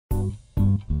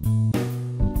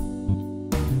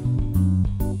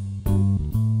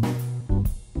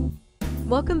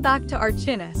Welcome back to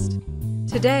Archinest.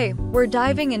 Today, we're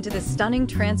diving into the stunning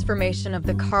transformation of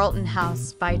the Carlton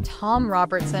House by Tom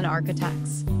Robertson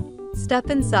Architects. Step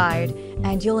inside,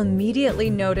 and you'll immediately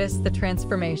notice the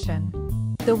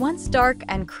transformation. The once dark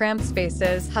and cramped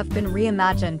spaces have been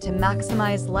reimagined to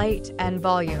maximize light and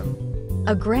volume.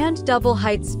 A grand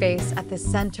double-height space at the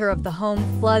center of the home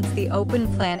floods the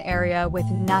open-plan area with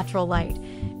natural light,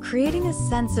 creating a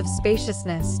sense of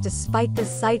spaciousness despite the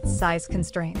site's size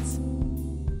constraints.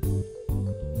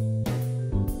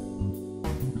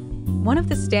 One of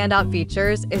the standout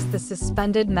features is the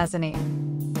suspended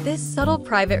mezzanine. This subtle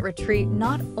private retreat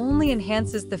not only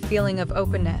enhances the feeling of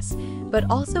openness, but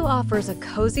also offers a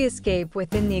cozy escape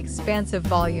within the expansive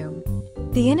volume.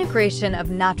 The integration of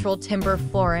natural timber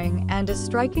flooring and a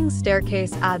striking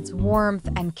staircase adds warmth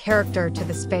and character to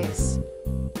the space.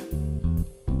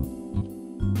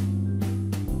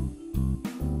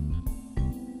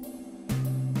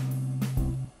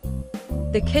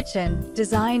 The kitchen,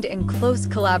 designed in close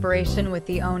collaboration with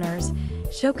the owners,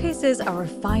 showcases a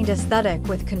refined aesthetic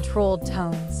with controlled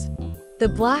tones. The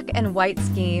black and white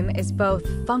scheme is both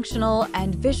functional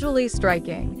and visually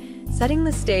striking, setting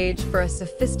the stage for a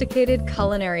sophisticated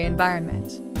culinary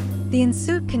environment. The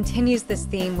ensuite continues this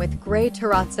theme with gray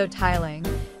terrazzo tiling,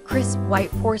 crisp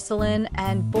white porcelain,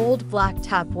 and bold black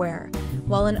tapware,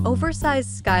 while an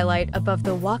oversized skylight above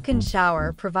the walk-in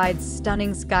shower provides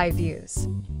stunning sky views.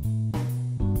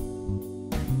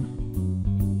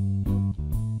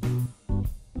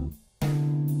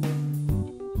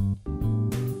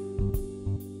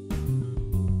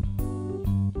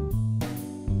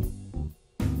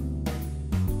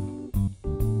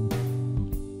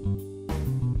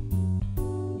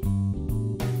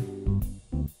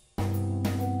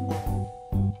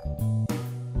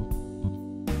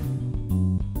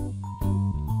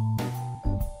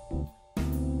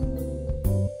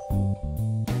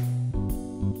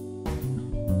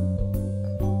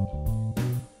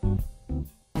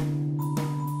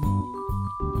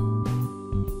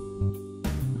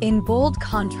 In bold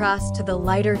contrast to the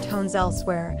lighter tones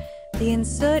elsewhere, the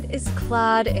ensuite is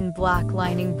clad in black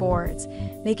lining boards,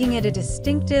 making it a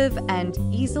distinctive and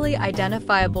easily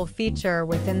identifiable feature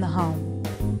within the home.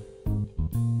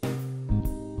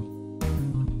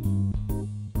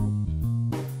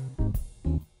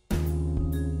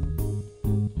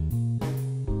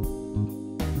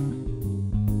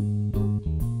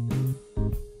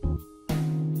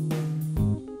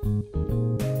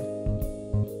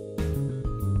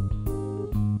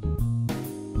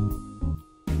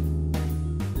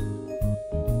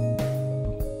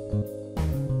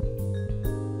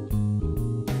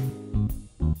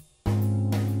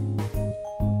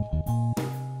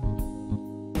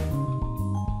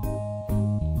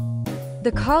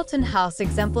 The Carlton House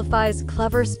exemplifies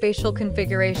clever spatial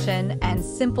configuration and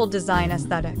simple design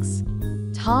aesthetics.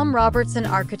 Tom Robertson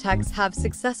Architects have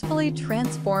successfully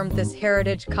transformed this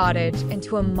heritage cottage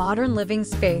into a modern living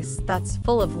space that's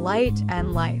full of light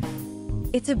and life.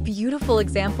 It's a beautiful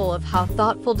example of how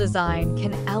thoughtful design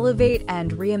can elevate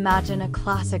and reimagine a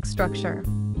classic structure.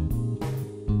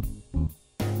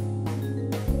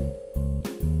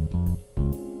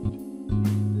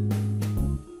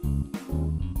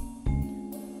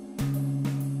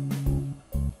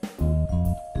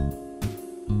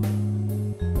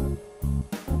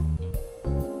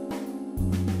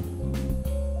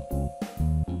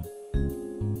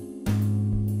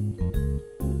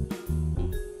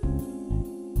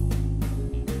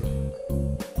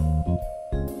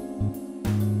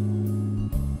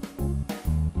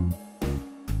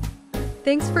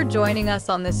 Thanks for joining us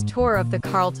on this tour of the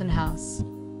Carlton House.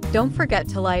 Don't forget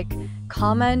to like,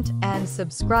 comment, and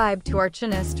subscribe to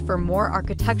Archinest for more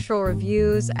architectural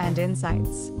reviews and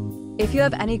insights. If you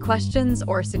have any questions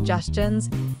or suggestions,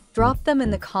 drop them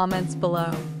in the comments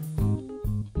below.